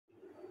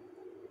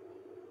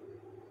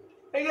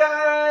Hey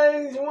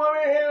guys,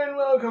 Warrior here and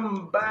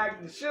welcome back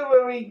to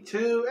Chivalry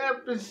 2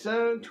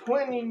 episode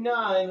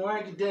 29,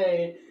 where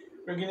today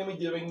we're going to be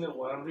doing the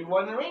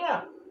 1v1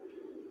 arena.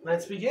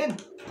 Let's begin.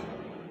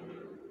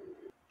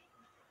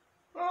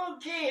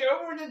 Okay,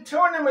 over the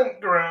tournament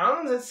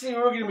grounds, let's see who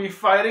we're going to be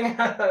fighting.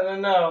 I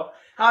don't know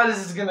how this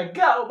is going to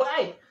go, but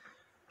hey,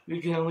 we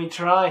can only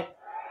try.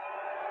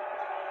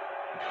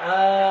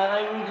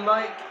 I would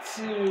like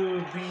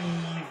to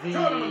be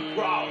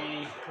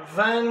the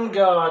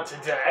Vanguard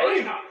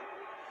today.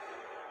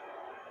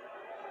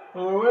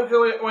 We'll work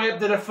our way up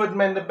to the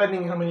footmen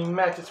depending on how many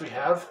matches we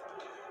have.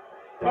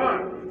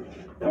 5,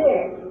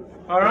 4,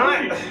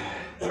 alright.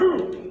 3,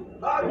 2,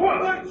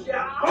 1,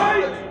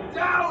 fight!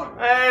 Down!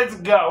 Let's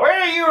go. Where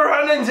are you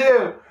running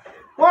to?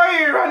 Why are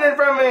you running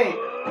from me?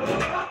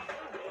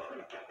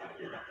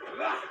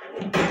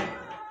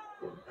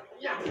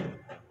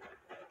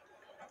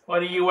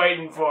 What are you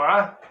waiting for,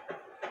 huh?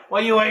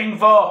 What are you waiting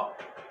for?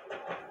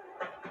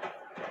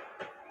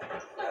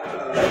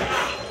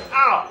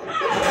 Ow!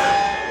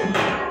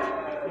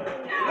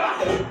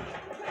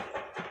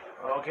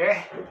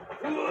 Okay.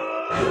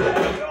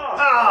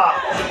 Ah!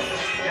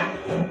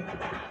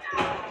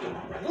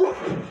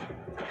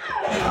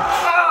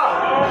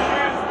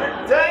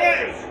 Ah! Dang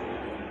it!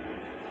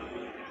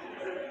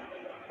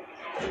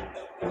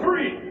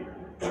 3,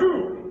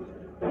 2,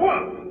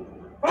 1,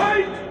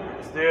 fight!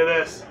 Let's do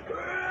this.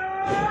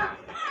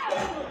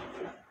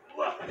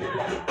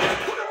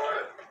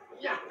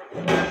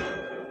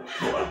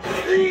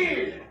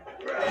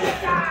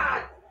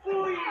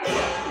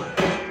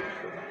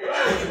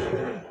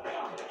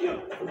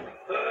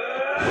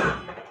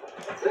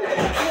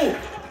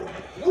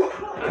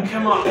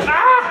 Come on.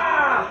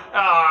 Ah!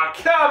 Oh,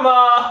 come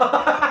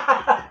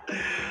on!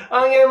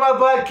 I'm getting my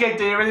butt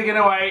kicked. Are you really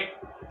gonna wait?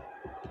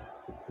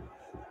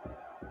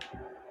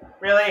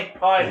 Really?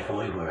 Fine. If I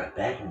were a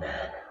betting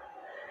man,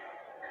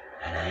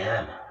 and I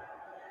am,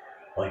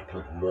 I'd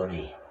put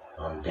money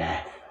on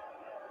death.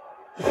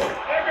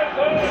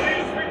 Agatha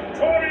is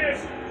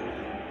victorious!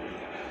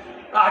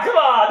 Ah, come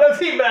on! Don't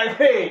teabag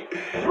me!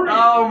 3,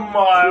 Oh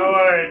my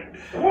word!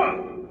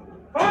 1,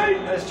 fight!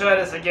 Let's try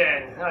this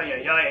again. Oh yeah,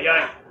 yeah,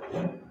 yeah.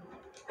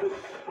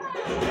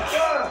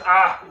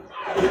 Ah!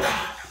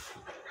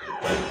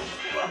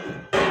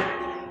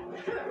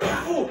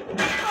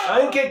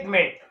 Unkick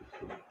me!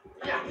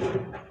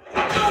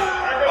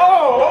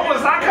 Oh, what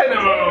was that kind of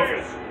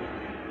move?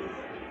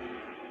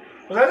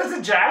 Was that just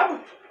a jab?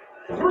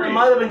 It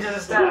might have been just a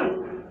stab.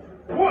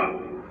 2,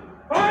 1,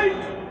 fight!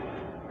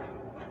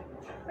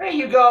 Where are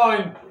you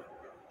going?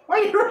 Why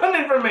are you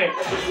running from me?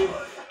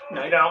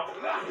 No, you don't.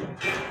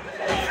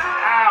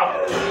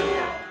 Ow!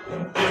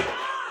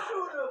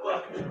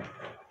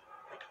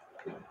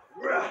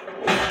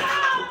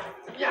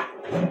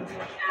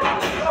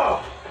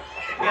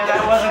 Yeah,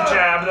 that was a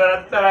jab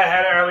that I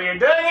had earlier.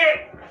 Dang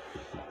it!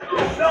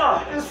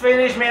 Just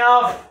finish me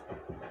off.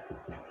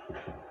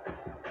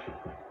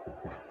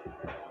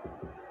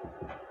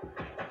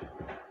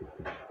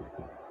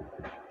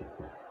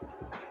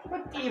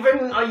 What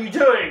even are you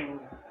doing?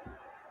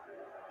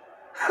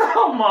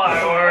 Oh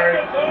my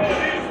word!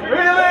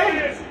 Really?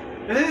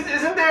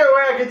 Isn't there a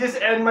way I could just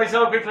end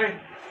myself quickly?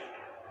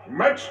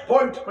 Match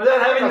point!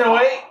 Without having to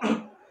wait?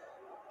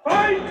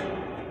 Fight!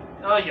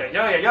 Oh yeah,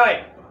 yeah, yeah,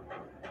 yeah.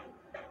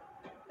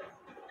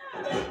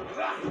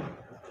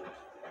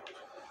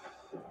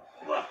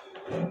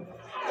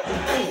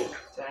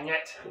 Dang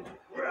it.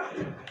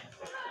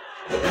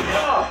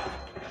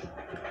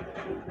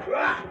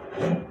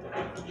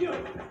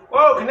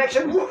 Whoa,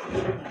 connection.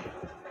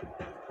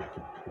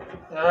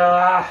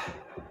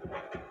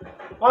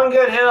 One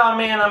good hit on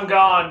me and I'm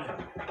gone.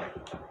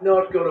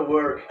 Not gonna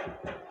work.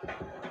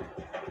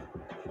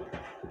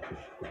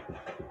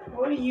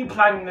 What are you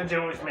planning to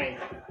do with me?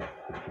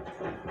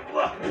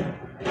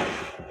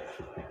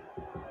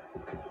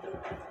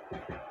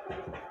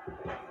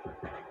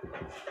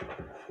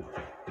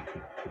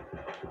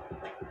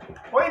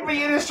 Wait for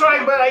you to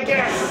strike, but I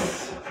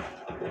guess.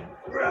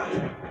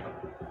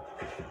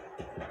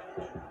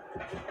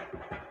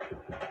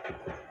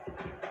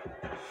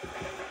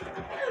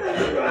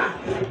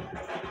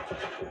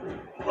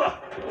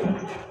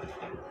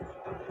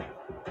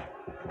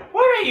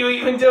 What are you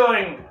even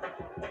doing?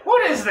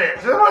 What is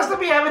this? We're supposed to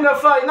be having a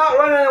fight, not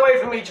running away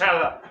from each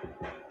other.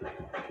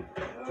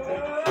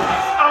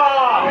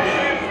 Oh!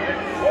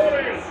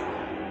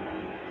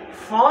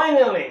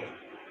 Finally!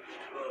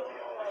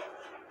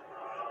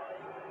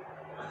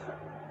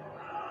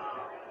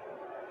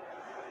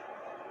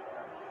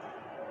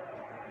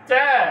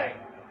 Dang!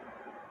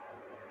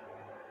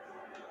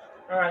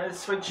 Alright, let's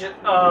switch it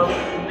up.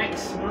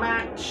 Next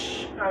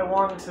match, I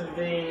want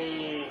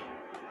the...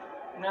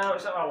 No,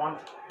 it's not what I want.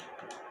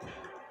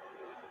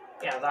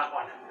 Yeah, that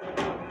one.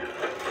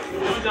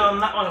 We'll go on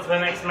that one for the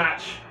next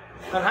match.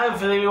 And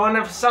hopefully we won't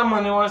have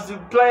someone who wants to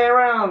play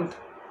around.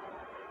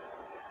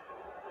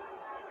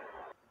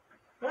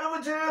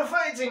 Over to the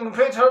fighting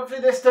pit. Hopefully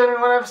this time we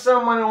won't have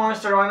someone who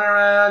wants to run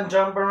around,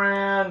 jump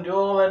around, do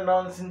all that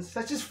nonsense.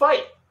 Let's just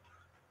fight.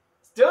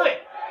 Let's do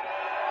it.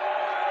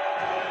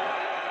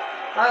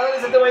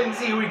 Let's have to wait and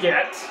see who we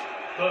get.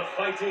 The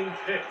fighting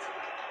pit.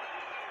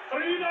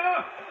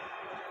 Arena.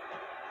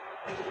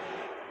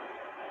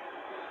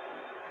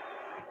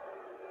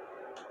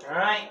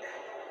 Alright.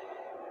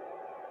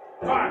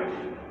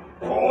 5,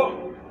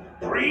 4,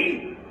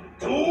 3,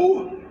 2,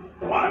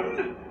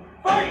 1,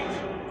 fight!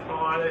 Come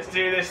on, let's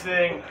do this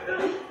thing.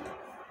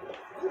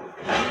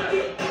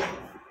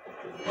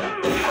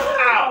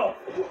 Ow!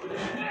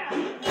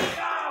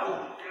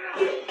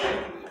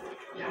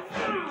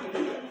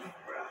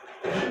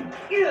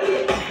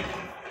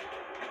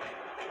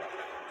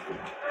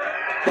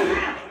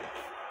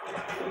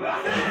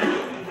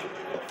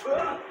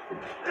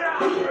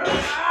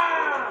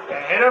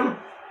 Hit him.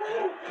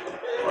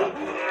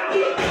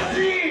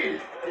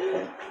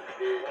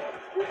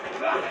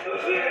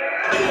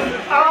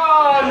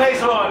 Oh,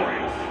 nice one.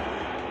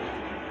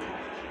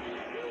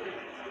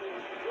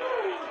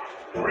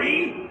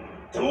 3,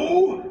 2,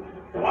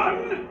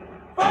 1,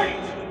 fight!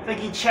 I think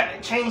he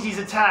changed his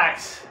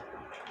attacks.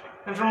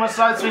 And from a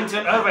side swing to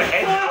an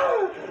overhead.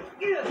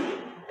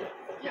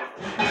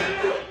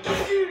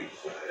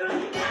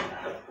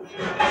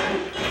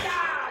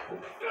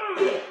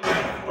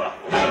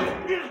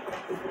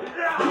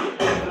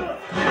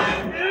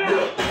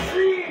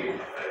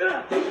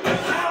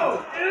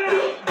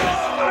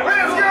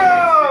 Let's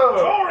go!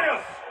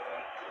 Glorious!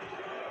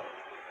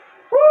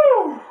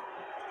 Woo!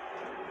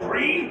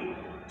 3,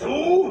 2,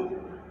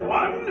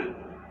 1,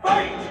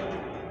 fight!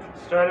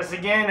 Start us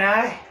again,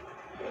 eh?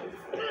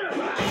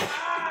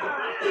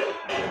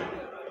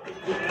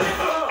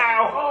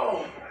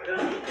 Ow!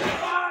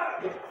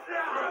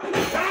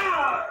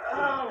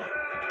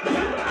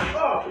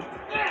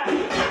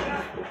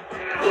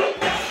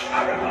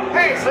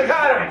 Hey, so I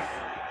got him!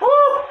 Woo!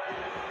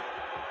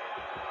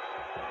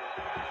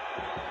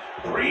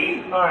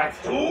 3, Alright.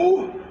 2,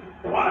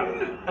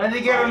 1. I need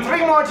to give him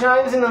 3 more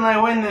times and then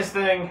I win this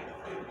thing.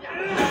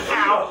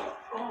 Ow!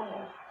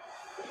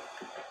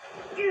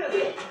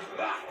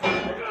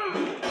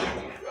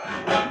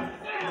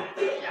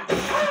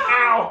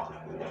 Ow!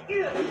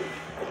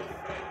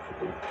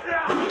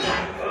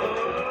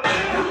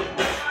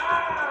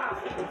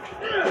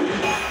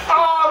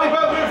 Oh, we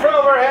both went for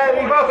overhead.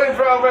 We both went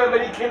for overhead,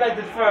 but he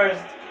connected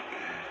first.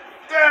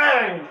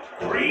 Dang!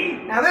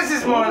 3, Now this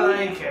is more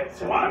like it.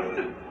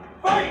 1,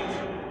 fight!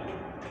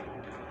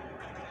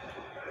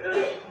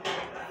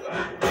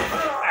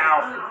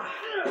 Ow!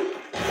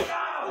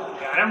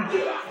 Got him.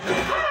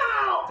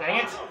 Dang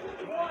it.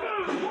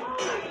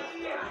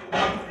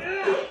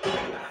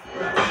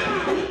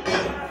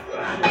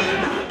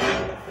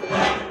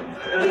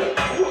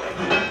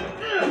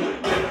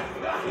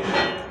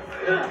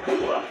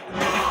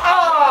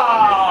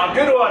 Ah,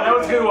 good one. That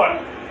was a good one.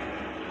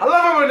 I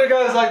love it when it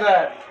goes like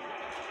that.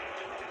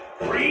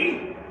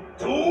 3,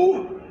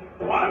 2,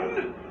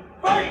 1,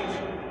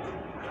 fight!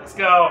 Let's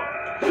go.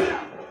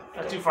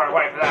 Not too far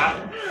away for that.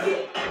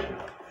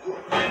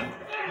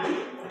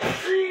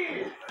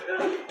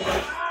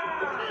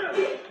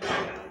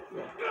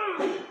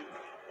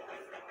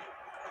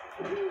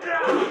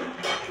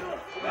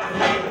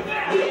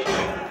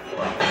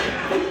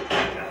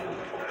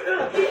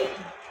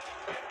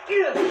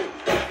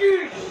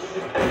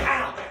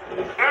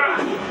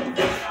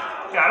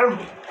 Got him.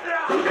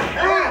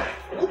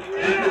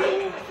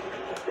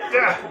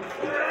 Yeah.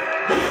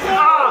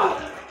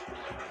 Ah.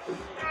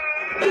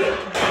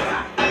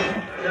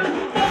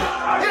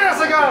 Yes,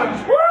 I got him.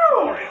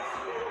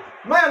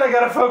 Woo! Man, I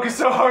gotta focus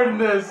so hard in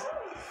this.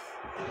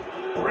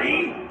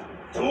 3,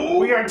 2,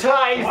 We are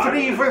tied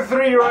 3 for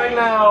 3 right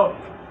now.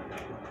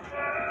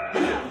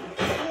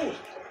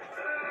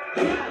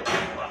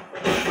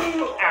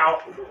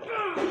 Ow.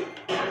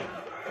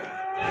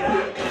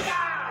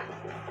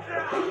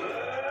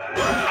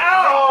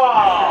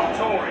 Ow!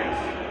 victorious.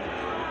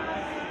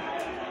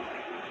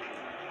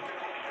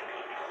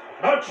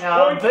 Match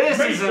Now point this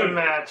Mason. is a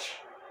match.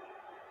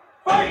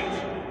 Fight!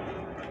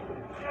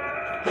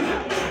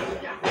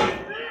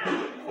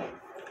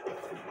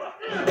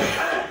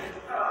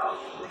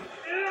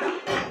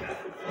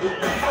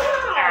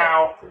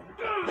 Ow.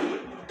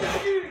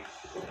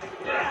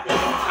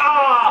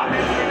 Ah!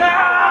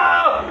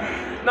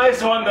 No!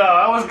 Nice one though.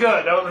 That was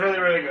good. That was really,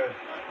 really good.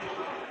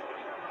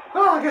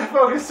 Oh, I gotta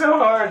focus so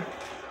hard.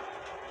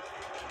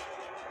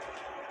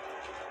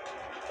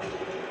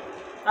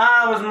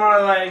 Ah, it was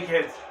more like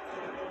it.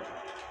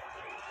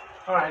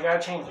 Alright,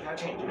 gotta change it,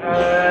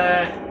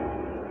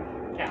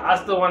 yeah,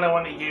 that's the one I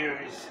want to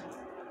use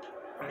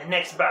in the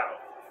next battle.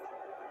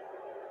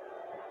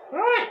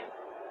 Alright.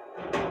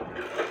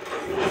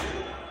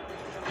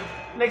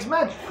 Next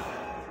match.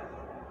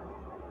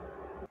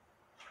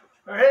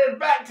 We're headed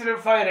back to the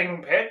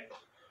fighting pit.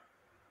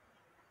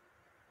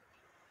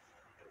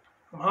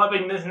 I'm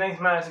hoping this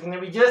next match is going to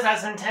be just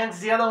as intense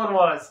as the other one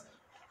was.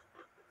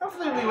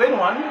 Hopefully we win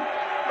one.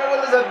 But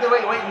we'll just have to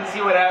wait and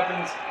see what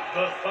happens.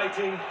 The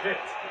fighting pit.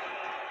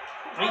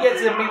 We get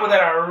some people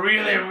that are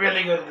really,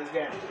 really good at this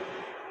game.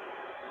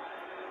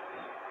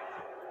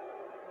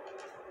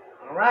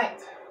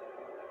 Alright.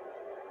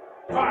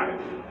 5,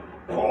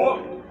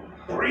 4,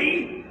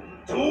 3,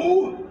 2,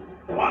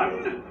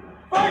 1,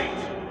 fight!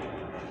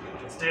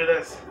 Let's do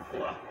this.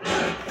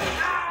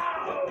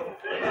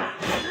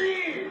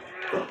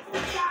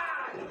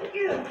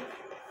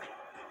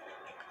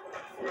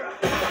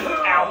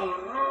 Ow.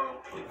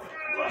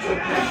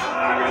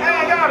 Hey,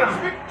 I got him.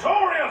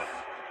 Victorious!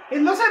 He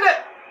looks at it.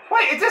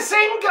 Wait, it's the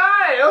same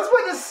guy. I was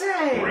about to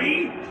say.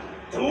 3,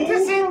 2, It's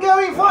the same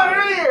guy we fought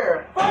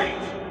earlier. fight!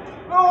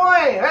 No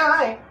way.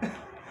 Hi.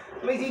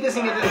 At least he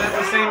doesn't get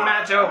the same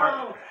match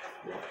over.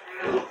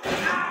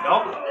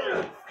 Nope.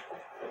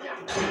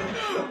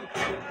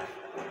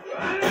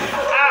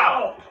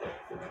 Ow.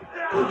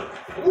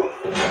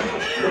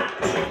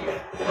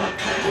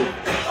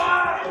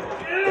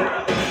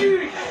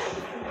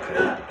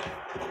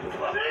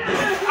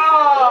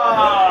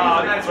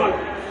 Oh, nice one.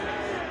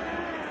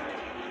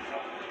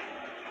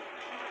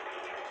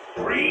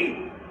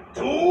 3,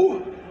 2,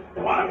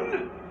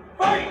 1,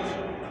 fight!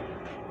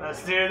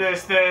 Let's do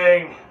this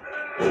thing.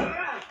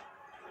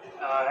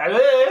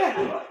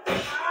 Hello.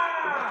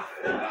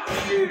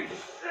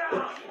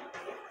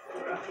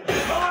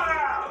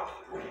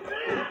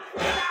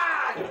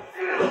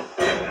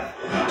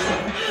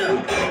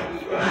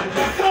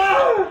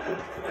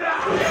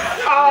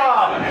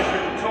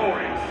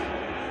 Victorious!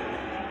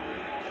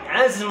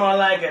 This is more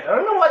like it. I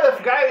don't know why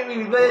the guy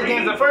we played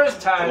against the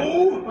first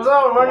time was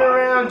all running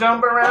around,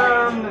 jump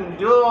around, and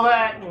do all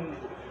that, and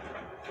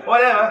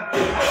whatever.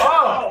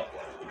 Oh!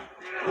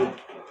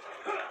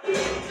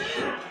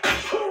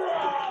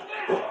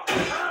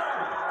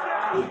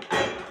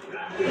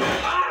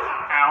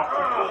 Ow.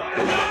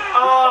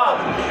 Oh!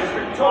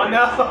 Oh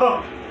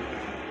no!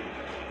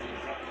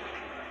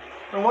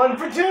 The 1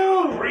 for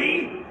 2!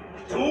 3,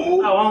 2,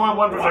 Oh,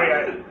 one for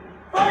 3.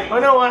 fight! Oh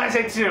no, I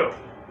say 2.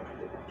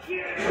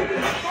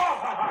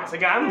 That's a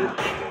gun.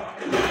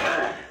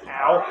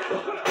 Ow.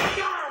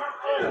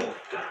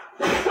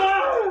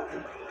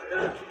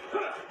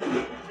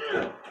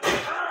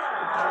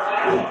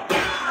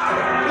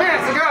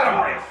 Yes, I got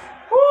him.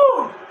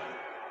 Woo!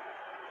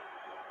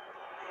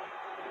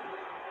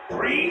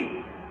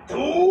 3, 2,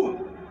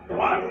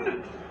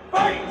 1,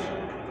 fight!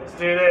 Let's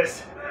do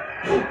this.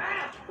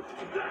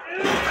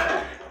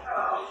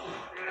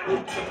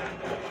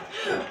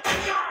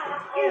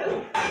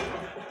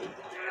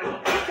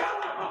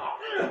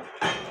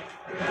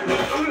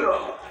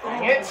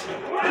 Dang it.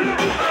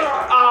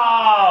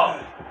 Oh!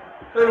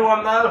 Good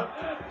one though.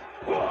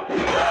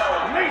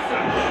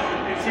 Mason!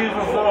 2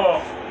 for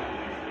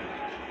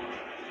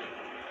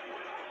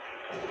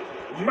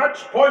 4. Match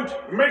point,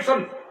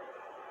 Mason!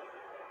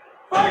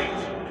 Fight!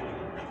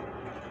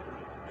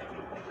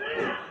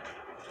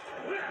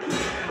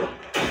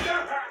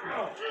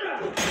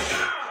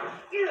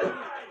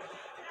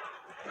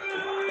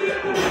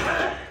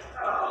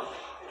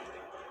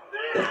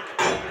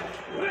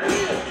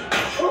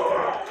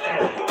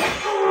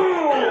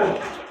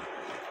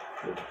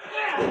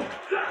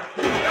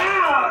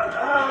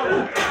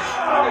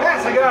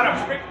 Yes, I got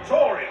him.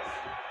 Victorious!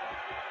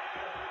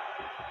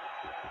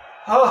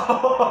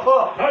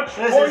 Oh, Match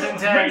this point, is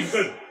intense.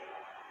 Mason!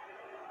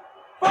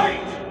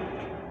 Fight!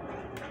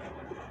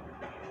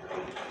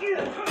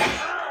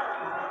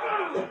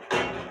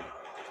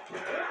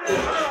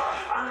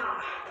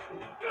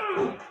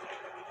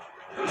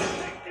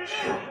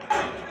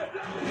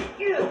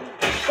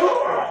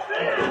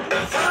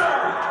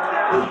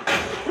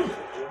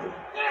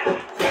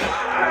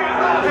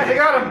 I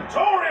got him.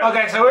 Victorious!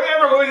 Okay, so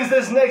whoever wins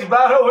this next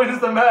battle wins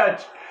the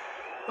match.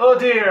 Oh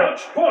dear.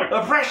 Match point!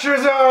 The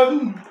pressure's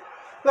on.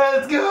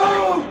 Let's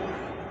go.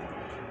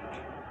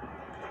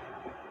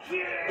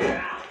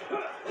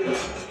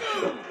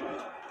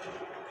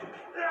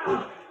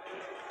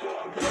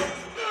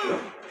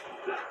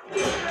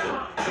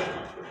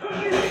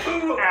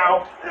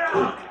 Ow.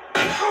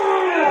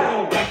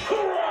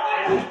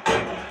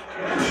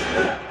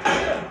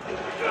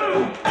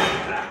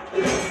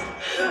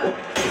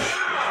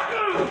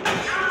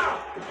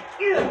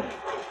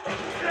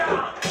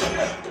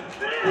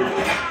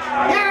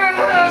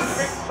 Yes!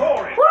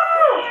 Victorious! Woo!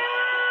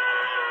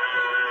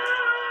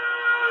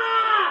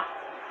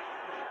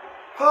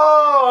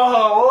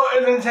 Oh,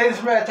 what an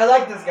intense match. I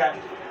like this guy.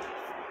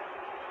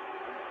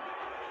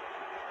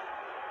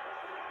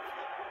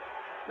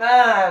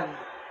 Man.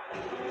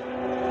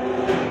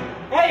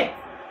 Hey!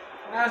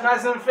 That was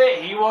nice and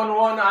fit. He won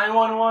 1, I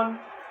won 1.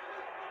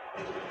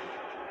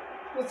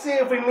 Let's see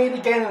if we meet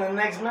again in the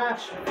next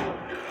match.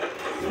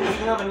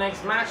 Speaking of the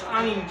next match,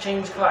 I need to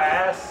change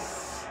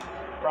class.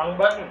 Wrong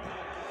button.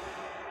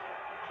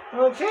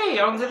 Okay,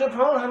 on to the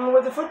opponent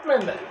with the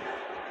footman then.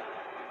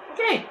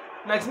 Okay,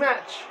 next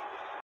match.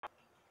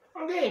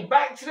 Okay,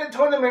 back to the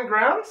tournament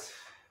grounds.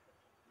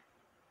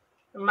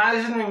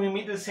 Imagine when we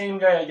meet the same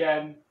guy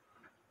again.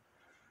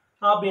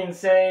 I'll be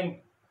insane.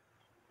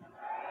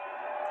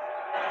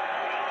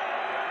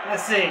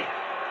 Let's see.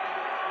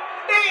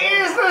 It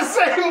is the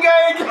same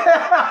guy again!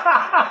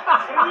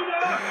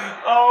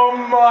 Oh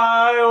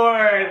my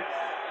word.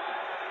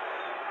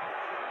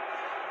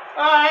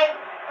 Alright,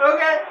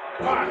 okay.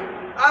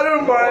 I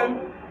don't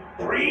mind.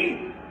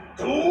 3,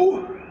 2,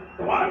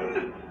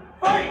 1,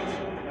 Fight!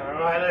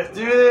 Alright, let's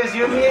do this.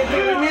 You and me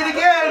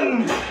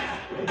again.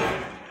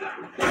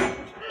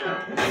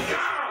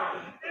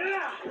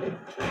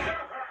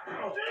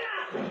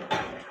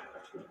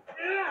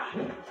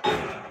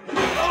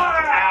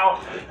 Ow.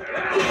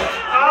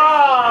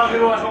 Oh,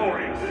 good one.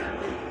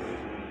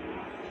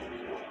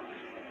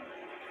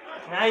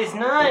 Nice,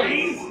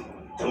 nice. 3,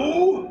 2,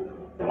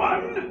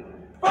 1,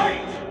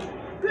 fight!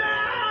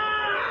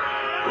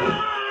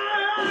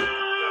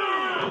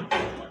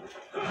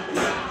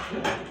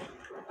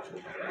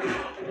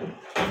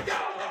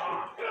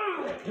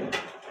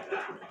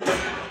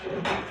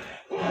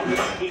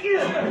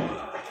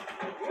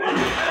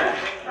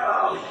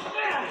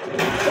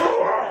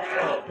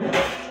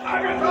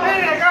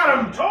 Hey, I got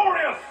him.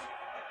 Victorious!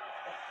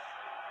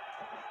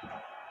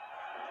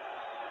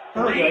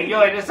 Okay, you're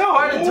like, it's so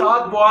hard to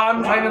talk while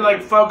I'm trying to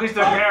like focus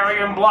to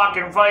parry and block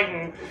and fight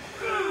and...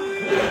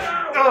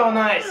 Oh,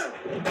 nice.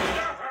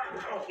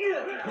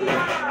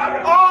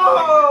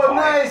 Oh,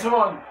 nice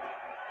one.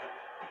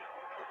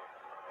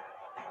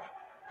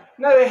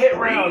 Another hit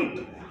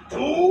round. 3,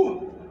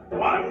 2,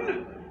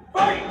 1,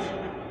 fight!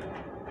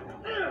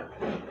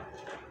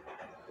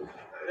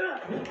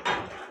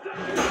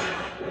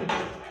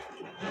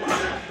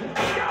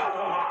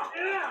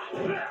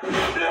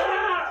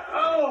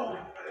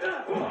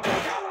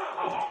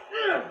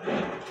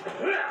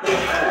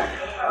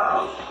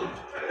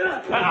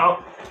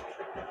 Uh-oh.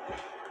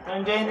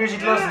 I'm dangerously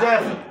close to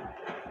death.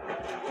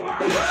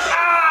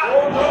 Ah!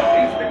 Oh no,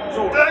 he's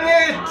victorious! Dang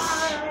it!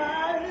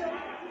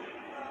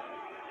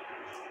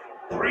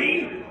 3,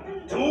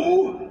 2,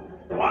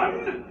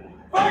 1,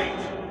 fight!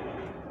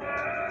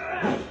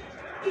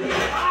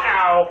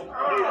 Ow.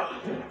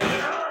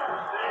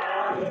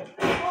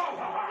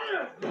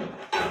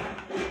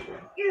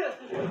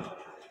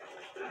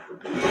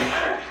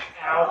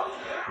 Ow.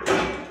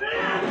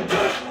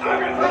 I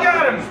got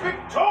him!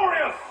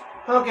 Victorious!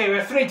 Okay,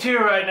 we're 3-2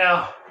 right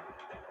now.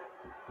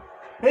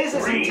 This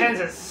is 3, intense,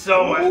 it's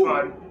so much 2,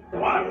 fun.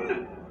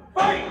 1,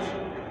 fight!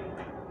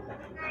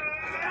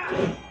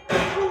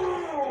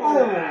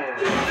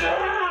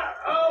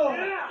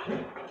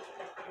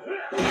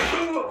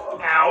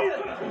 Ow.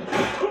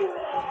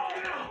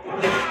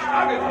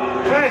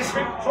 Nice.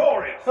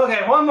 Victorious!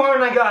 Okay, one more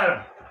and I got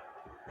him.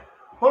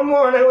 One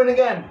more and I win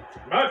again.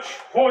 Match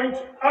point,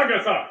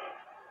 Agatha!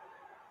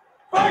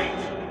 Fight!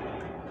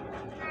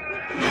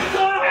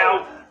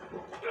 Ow.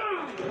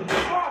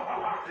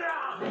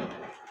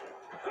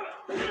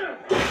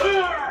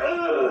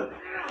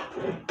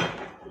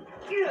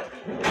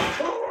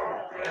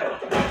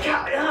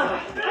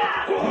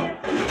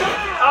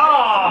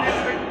 Oh.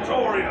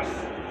 Victorious!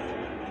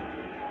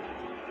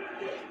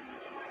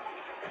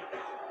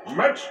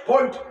 Match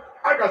point,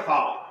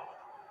 Agatha!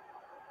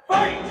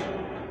 Fight!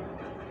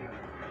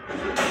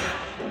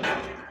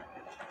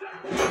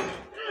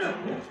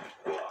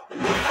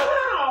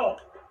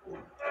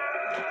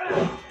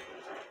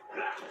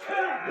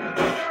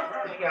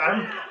 Got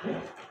him.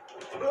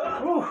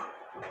 Whew.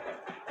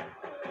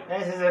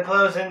 This is a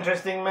close,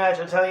 interesting match,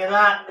 I'll tell you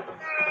that.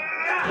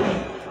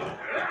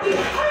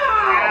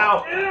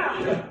 Ow.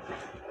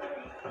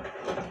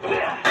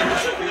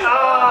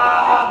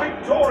 Ah.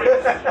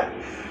 Victorious!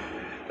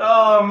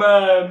 Oh,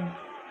 man.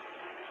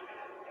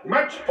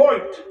 Match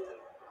point!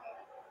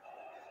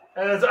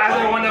 And it's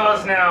either one of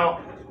us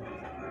now.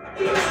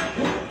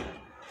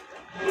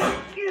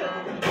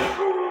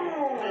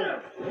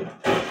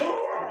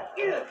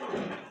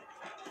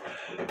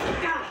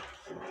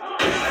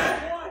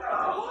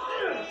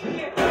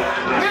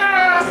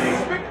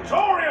 He's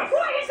victorious!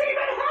 What is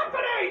even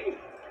happening?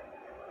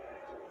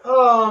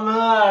 Oh,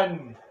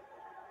 man.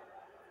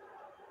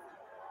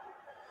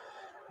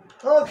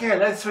 Okay,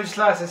 let's switch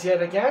classes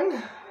yet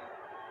again.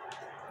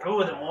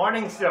 Ooh, the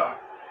Morning Star.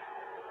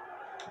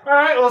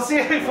 Alright, we'll see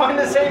if we find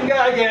the same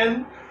guy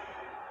again.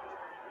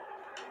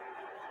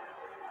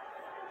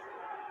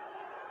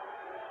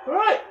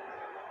 Alright,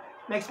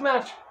 next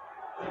match.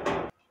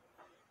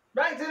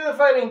 Back to the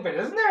fighting pit.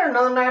 Isn't there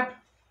another map?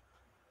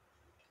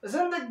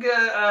 Isn't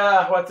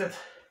the, what's it?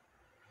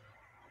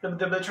 The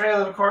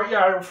Betrayal of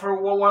Courtyard for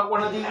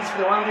one of these, for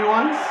the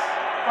 1v1s?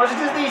 Or is it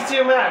just these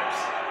two maps?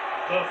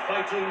 The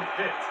fighting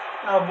pit.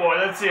 Oh boy,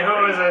 let's see,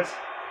 who is it?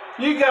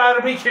 You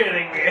gotta be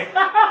kidding me.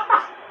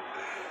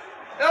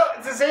 Oh,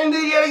 it's the same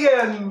dude yet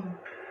again.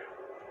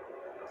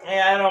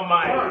 Yeah, I don't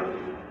mind.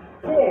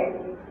 5,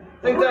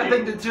 4, I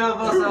think the two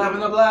of us are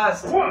having a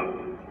blast.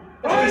 1.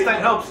 At least I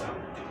hope so.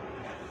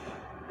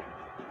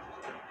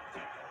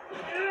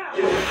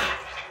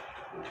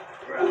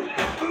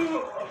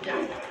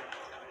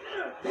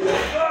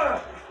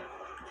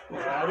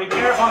 Gotta be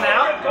careful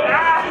now.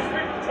 Ah!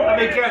 Gotta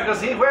be careful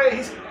because he's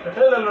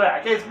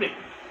I can't speak.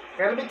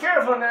 Gotta be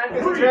careful now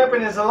because his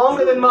weapon is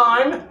longer than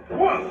mine.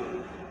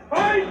 1.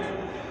 Fight!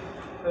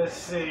 Let's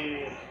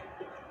see.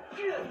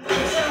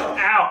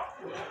 Ow!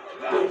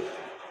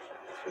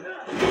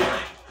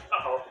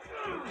 Uh-oh.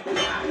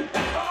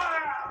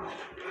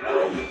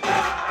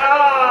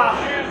 Ah!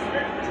 He is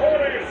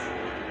victorious!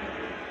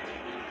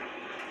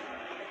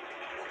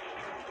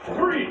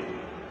 3,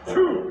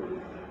 2,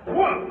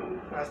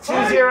 1. That's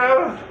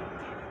 2-0.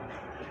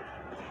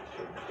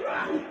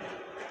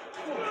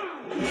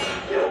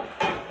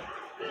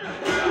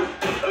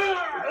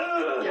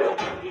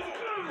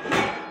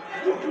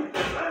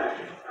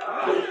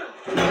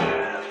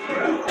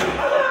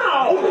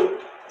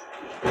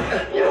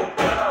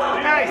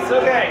 Nice,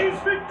 okay. Is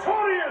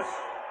victorious.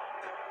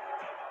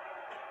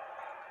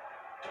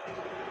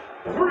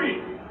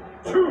 3,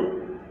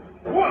 2,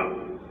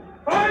 1.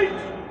 Fight!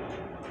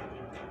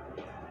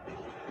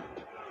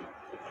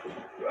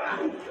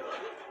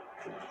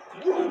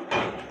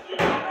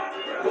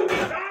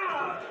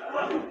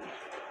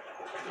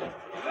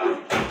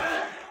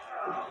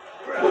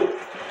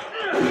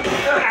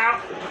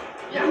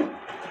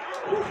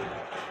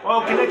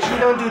 Well, connection,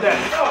 don't do that.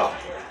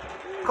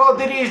 Call of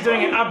Duty is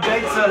doing an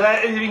update, so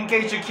that in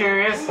case you're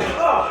curious.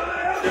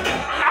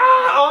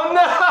 Oh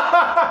no!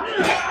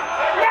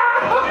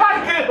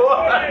 No! Good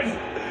one!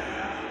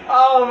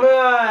 Oh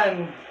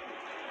man!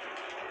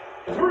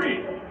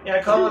 3.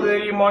 Yeah, Call of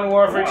Duty Modern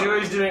Warfare 2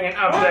 is doing an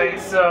update,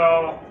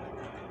 so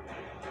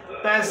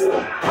that's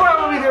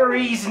probably the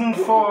reason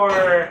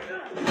for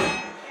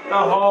the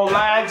whole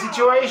lag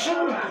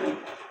situation.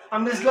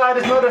 I'm just glad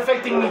it's not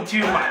affecting me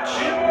too much.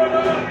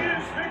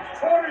 Is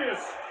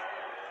victorious.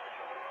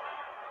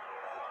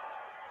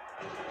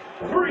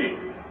 3,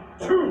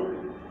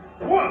 2,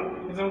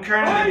 1. Because I'm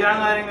currently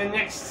downloading the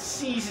next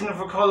season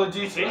for Call of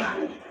Duty.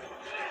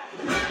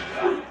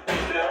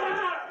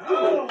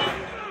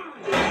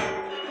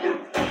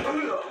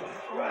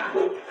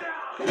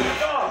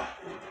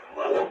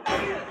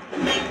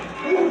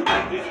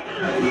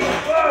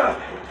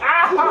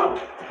 Ow!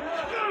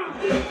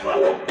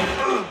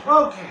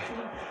 Okay.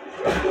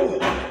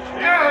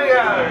 There we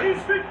go.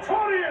 He's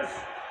victorious.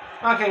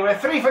 Okay, we're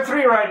 3 for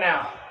 3 right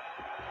now.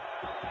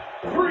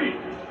 3,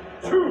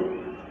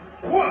 2,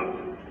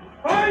 1.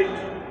 Fight!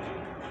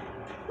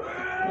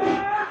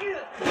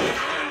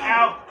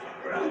 Ow.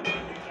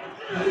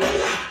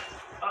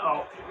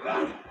 Uh-oh.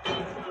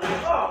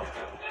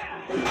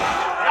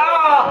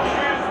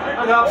 Ah!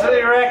 I got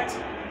absolutely wrecked.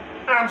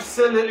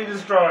 Absolutely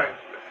destroyed.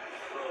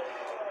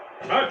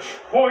 Match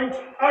point,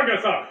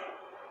 Agatha.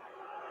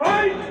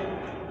 Fight!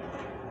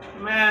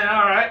 Man,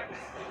 alright.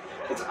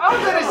 It's odd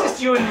that it's just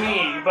you and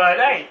me, but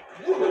hey.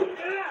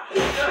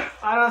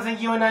 I don't think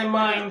you and I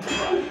mind.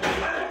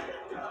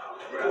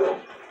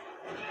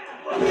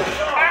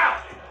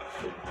 Ow!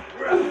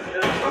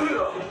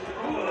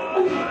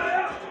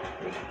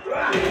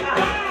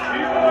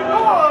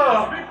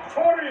 Oh!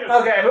 Victorious.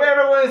 Okay,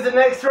 whoever wins the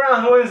next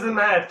round wins the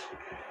match.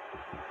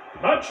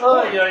 Match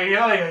Oi, point. oi,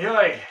 oi,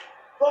 oi.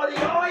 For the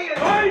iron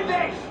Fight!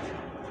 fist!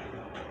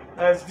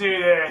 Let's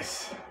do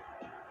this.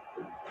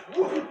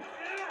 Whoa,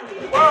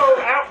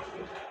 ow.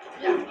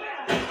 Yeah!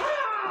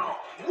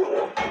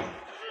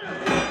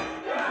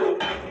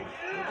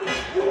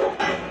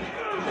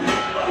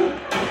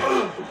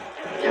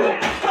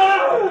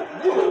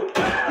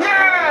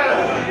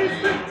 He's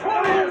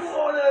victorious.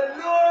 What a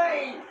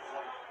lie!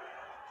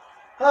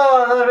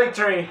 Oh, another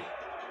victory.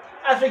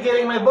 After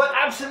getting my butt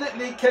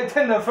absolutely kicked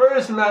in the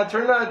first match,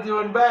 we're not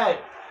doing bad.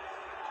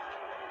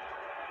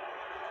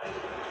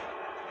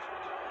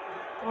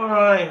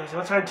 Alright, so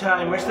what's our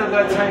time? We're still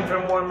got time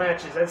for more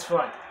matches, that's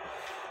fun.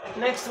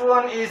 Next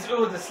one is,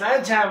 ooh, the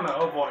sledgehammer.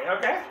 Oh boy,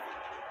 okay.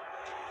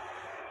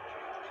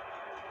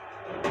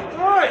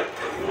 Alright.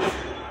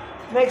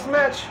 Next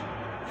match.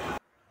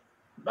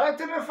 Back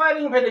to the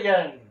fighting pit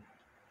again.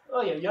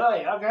 Oh yeah,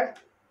 yeah, okay.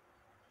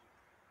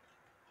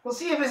 We'll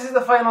see if this is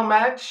the final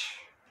match.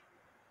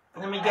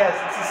 Let me guess,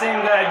 it's the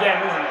same guy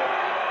again, isn't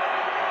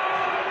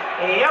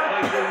it? Yep.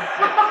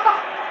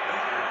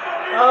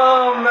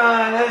 Oh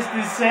man, that's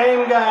the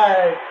same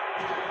guy.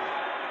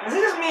 Is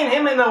it just me and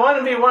him in the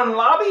 1v1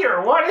 lobby,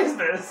 or what is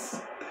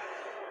this?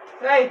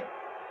 Hey.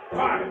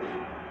 5,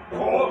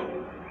 4,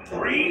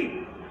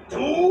 3, 2,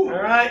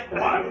 Alright.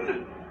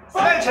 1.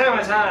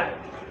 Sledgehammer time.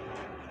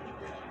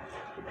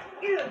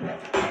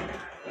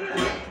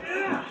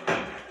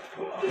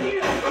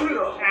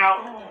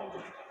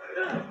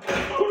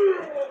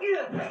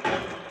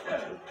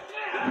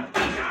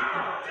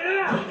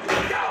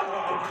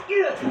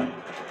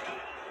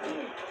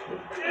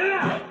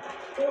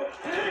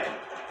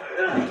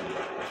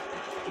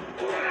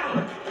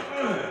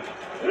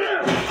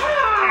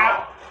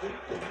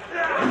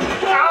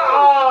 Ow.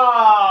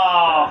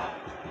 Oh!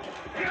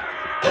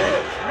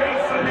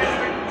 Mason is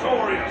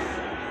victorious.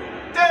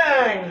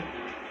 Dang!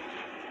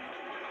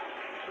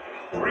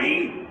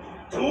 3,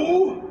 2,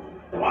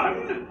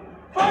 1.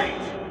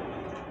 Fight!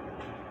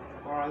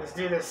 Alright, let's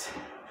do this.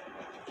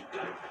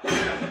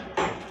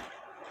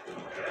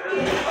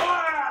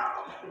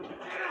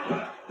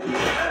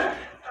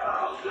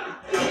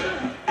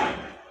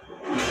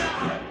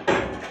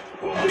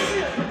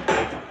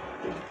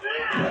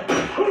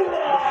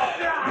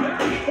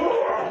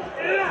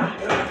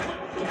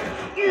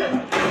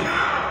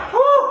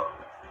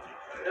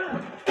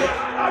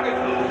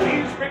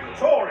 He's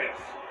victorious.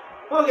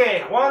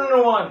 Okay,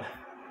 1-1.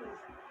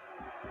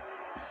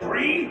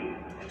 3,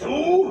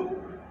 2,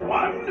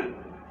 1.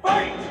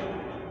 Fight!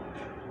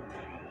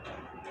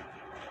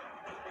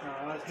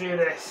 do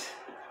this.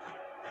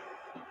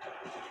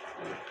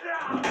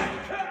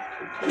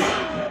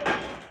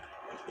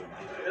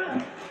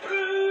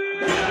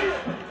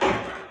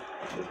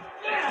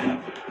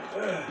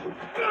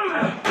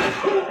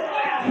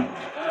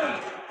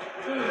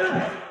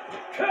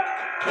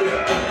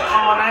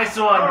 Oh, nice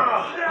one. A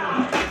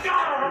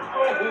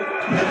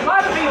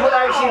lot of people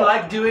actually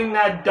like doing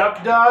that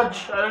duck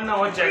dodge. I don't know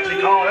what you actually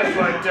call it,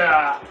 but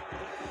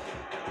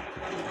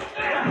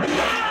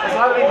a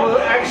lot of people who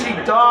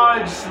actually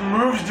dodge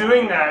moves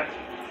doing that.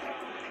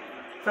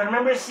 If I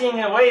remember seeing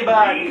it way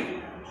back, I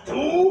think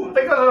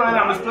it was when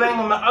I was playing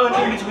on my own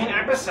in between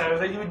episodes,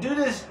 that you would do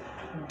this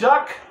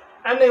duck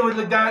and they would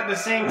look down at the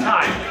same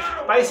time,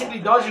 basically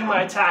dodging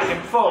my attack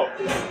in full.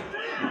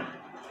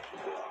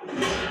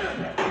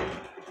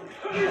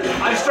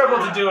 I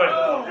struggle to do it.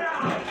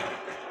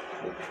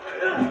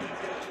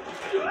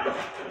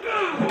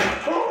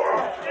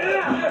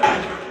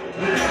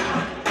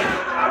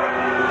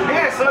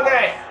 Yes,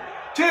 okay.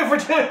 2 for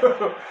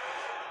 2.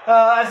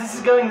 As this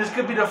is going, this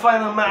could be the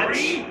final match.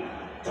 3,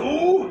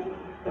 2,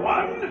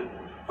 1,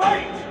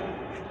 fight!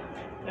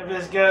 If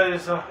this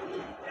goes on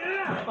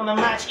a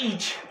match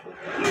each.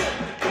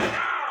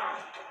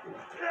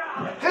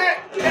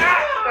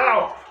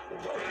 Oh.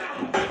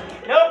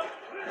 Nope.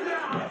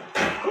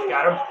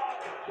 Got him.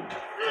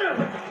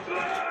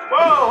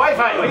 Whoa,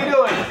 Wi-Fi, what are you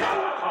doing?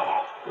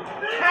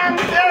 And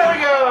there we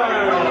go!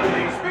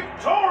 He's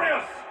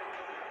victorious!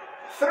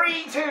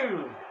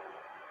 3-2.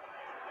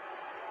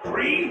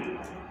 3,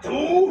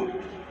 2,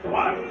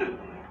 1,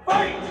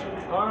 fight!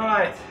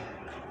 Alright.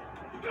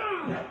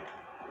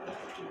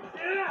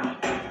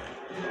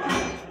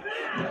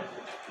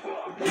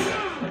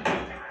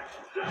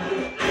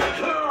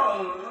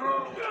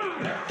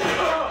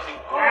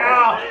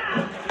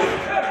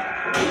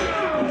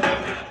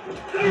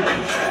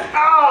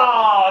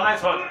 Oh,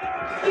 nice one.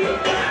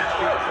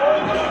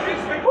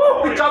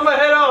 Woo, he chopped my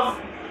head off.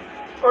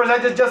 Or is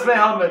that just my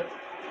helmet?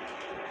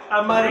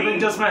 I might have been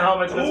just my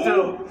helmet, but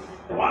still.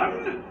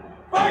 1,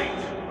 fight!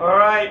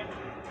 Alright.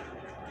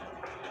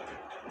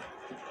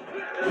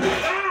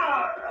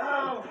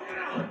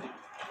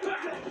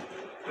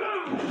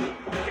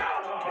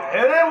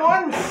 Hit it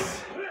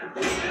once.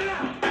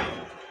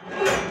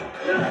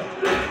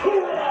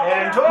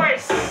 And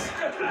twice.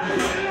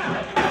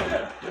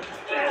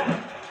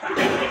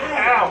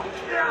 Ow.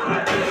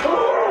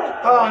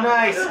 Oh,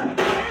 nice.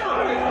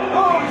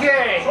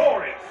 Okay.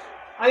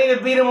 I need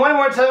to beat him one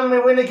more time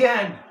and win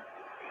again.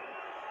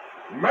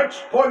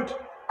 Match point,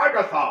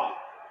 Agatha.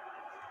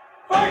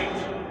 Fight!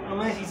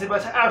 Unless he's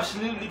about to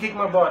absolutely kick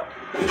my butt.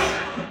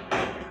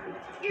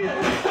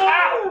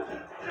 Ow!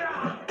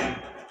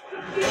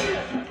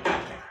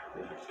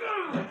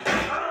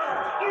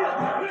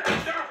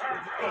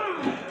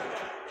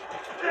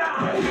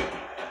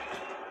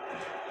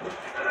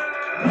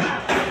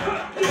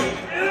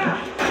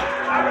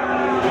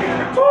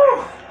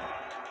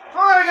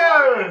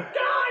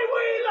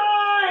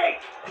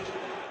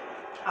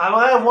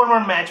 We'll have one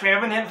more match. We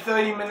haven't hit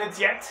 30 minutes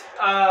yet.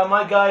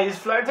 My guy is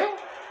flirting.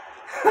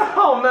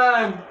 Oh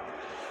man.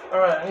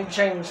 Alright, I need to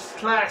change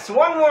class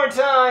one more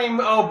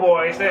time. Oh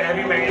boy, it's the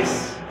heavy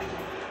mace.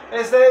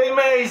 It's the heavy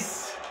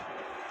mace.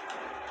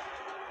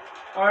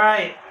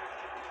 Alright.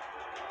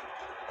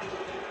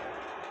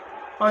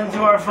 On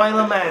to our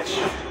final match.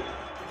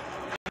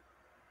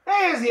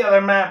 Here's the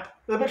other map.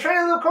 The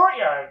Betrayal of the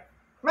Courtyard.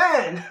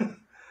 Man.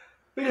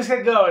 We just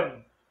got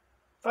going.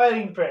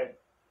 Fighting Print.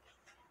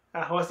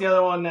 What's the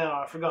other one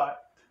now? I forgot.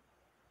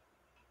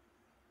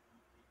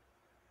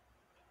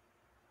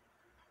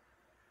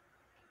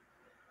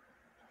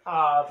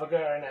 I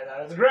forgot right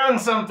now. It's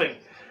ground something.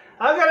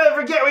 I'm gonna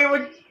forget we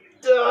would.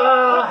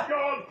 Oh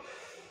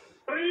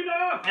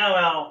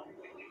well.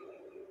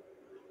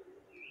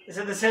 Is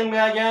it the same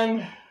guy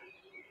again?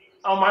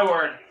 Oh my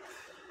word.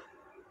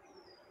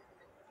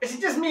 Is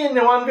it just me in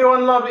the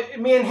 1v1 lobby?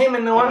 Me and him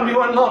in the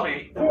 1v1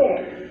 lobby?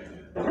 4,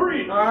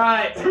 3,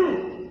 alright.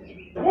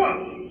 2,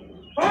 1.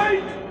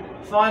 Fight!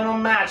 Final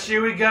match,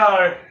 here we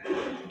go.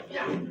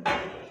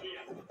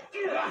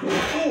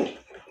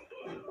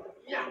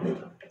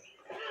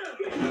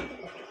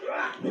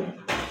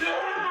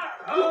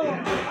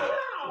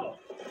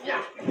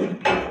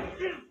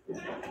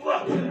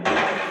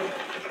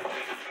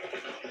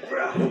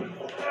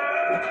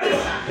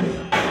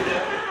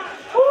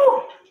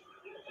 Woo!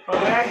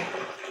 Okay.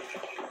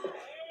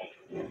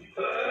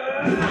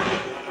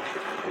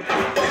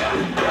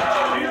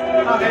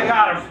 Okay,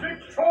 got him.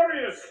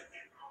 Victorious!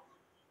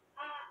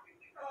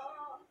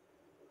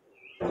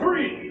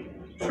 3,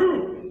 2,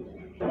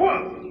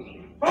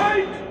 1,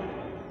 fight!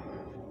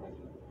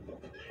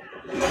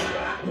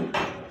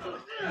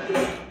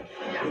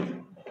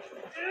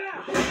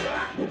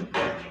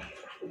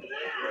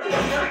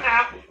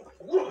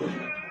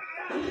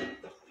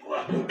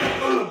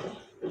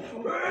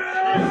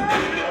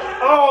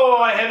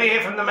 Oh, a heavy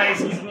hit from the mace.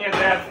 He's near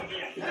death.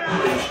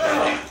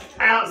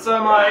 Out, so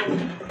am I.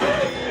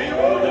 The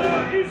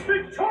order is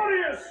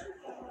victorious!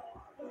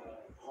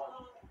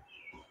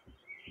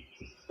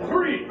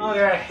 3,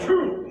 Okay.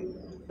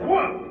 2,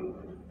 1,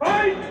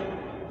 Fight!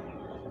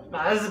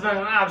 Nah, this has been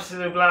an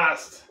absolute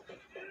blast.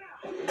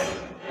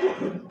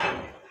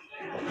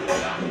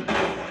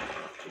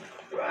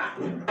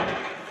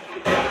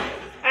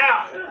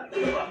 Ow!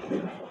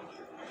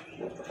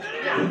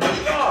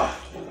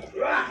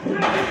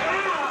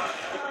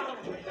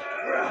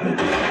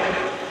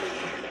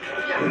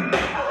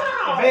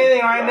 If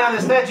anything, right now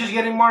the statue's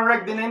getting more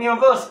wrecked than any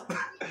of us.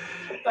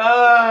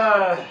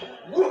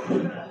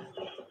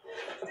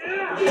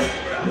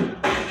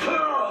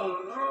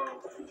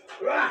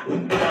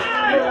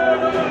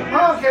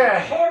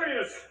 Okay.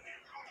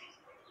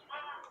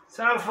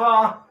 So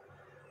far,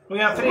 we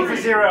got 3 for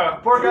 0.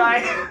 Poor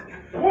guy.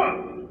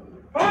 1.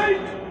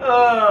 Fight!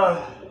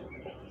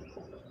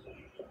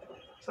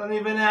 It's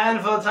only been a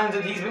handful of times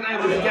that he's been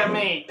able to get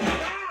me.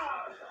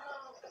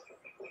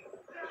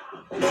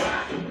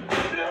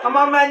 Come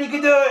on, man, you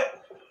can do it.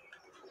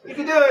 You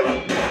can do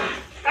it.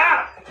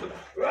 Ah!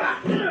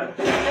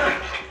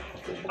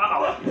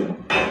 Uh-oh.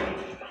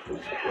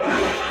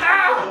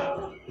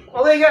 Ah!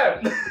 Well, there you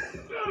go.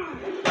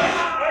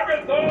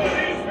 Agathon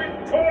is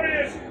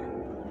victorious!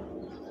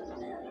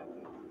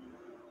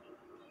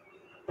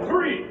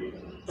 3,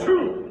 2,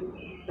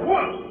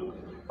 1,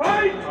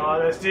 fight! Oh,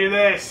 let's do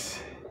this.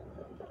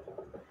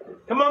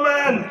 Come on,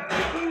 man.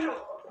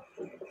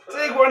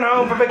 Take one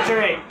home for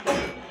victory.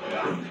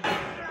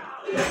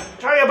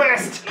 Try your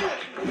best.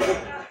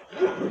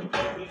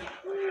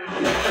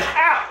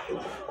 Ow!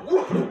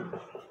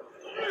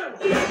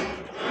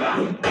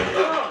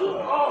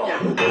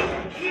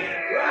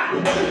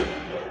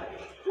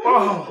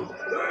 Whoa!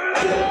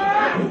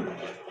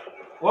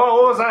 Whoa,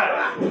 what was that?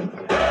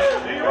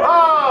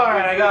 Oh,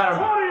 alright, I got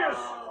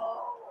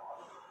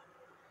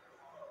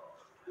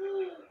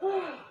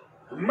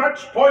him.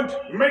 Match point,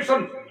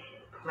 Mason!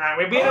 Alright,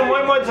 we beat him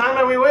one more time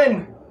and we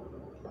win.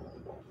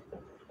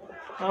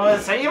 Oh,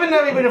 let's say, even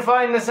though we've been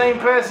fighting the same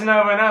person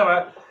over and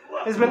over,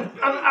 it's been an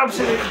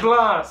absolute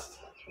blast.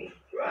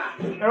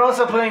 They're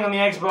also playing on the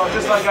Xbox,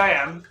 just like I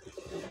am.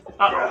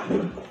 Uh-oh.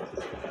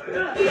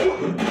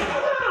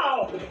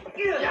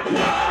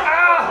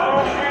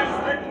 Ah! Is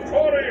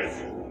victorious!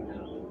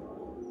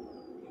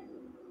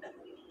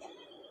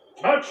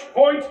 Match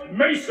point,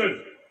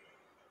 Mason!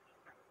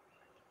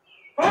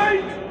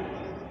 Fight!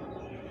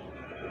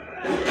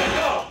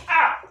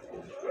 Ah!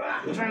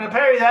 I'm trying to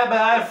parry that, but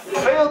I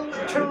failed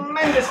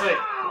tremendously.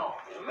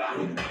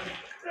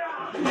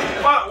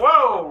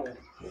 Whoa!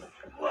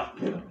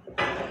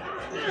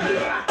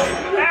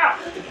 Ow!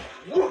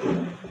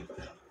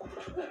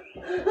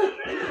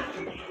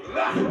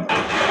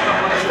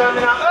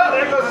 Stamina. Oh,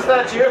 there goes the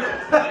statue.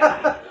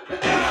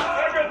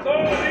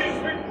 Agathon is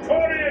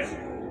victorious!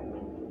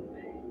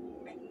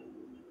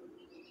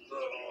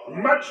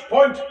 Match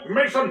point,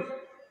 Mason!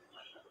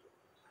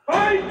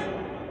 Fight!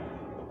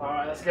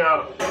 Alright, let's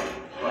go.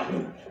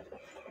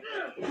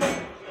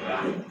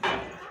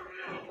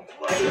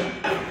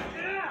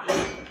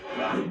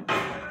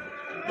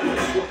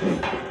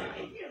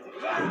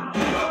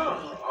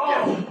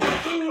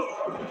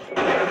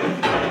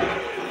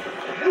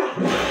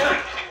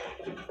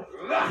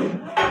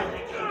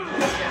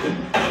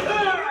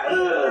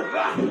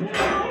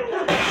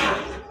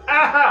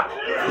 Aha!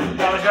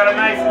 That was got a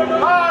knife.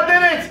 Oh, I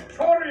did it!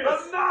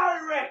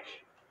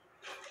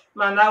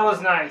 Man, that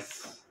was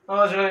nice. That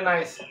was really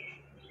nice.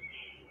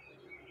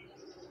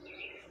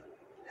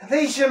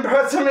 They should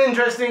brought some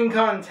interesting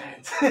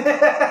content.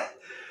 That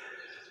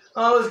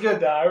was good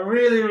though. I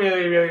really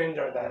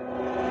enjoyed that.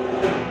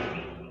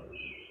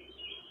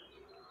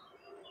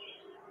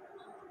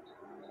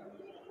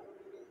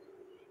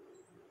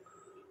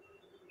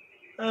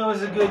 That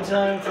was a good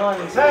time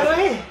fun.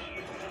 Sadly,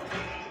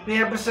 the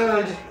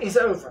episode is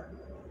over.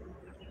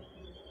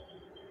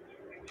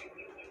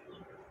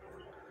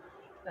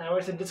 Now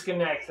where's the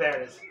disconnect? There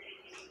it is.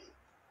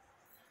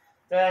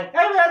 Hey,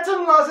 we had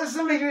some losses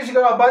some victories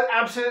ago. I got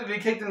absolutely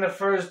kicked in the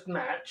first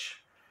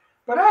match.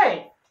 But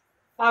hey,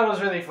 that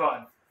was really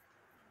fun.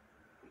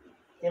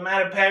 The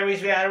amount of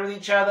parries we had with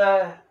each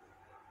other.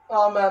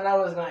 Oh man, that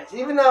was nice.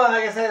 Even though,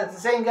 like I said, it's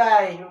the same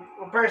guy,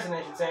 or person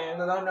I should say. I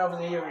don't know if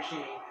it's a he or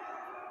she.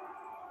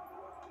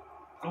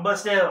 But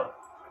still,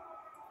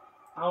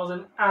 that was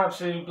an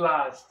absolute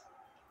blast.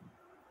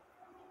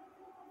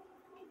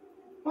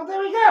 Well,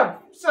 there we go.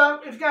 So,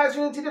 if you guys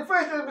are into the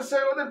first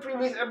episode or the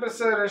previous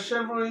episode of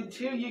Chivalry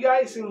 2, you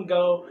guys can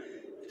go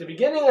to the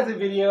beginning of the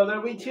video. There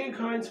will be 2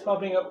 cards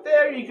popping up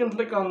there. You can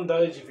click on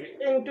those if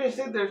you're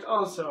interested. There's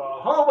also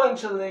a whole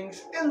bunch of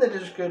links in the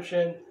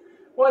description.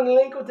 One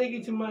link will take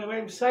you to my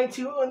website,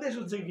 2 on this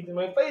will take you to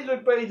my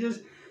Facebook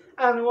pages,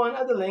 and one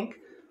other link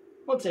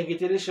will take you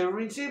to the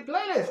Chivalry 2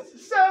 playlist.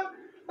 So,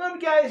 hope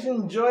you guys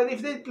enjoyed.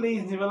 If you did,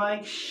 please leave a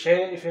like,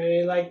 share if you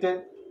really liked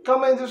it,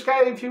 comment,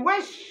 subscribe if you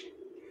wish.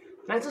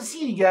 And I will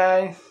see you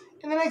guys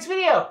in the next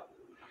video.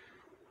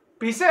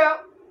 Peace out.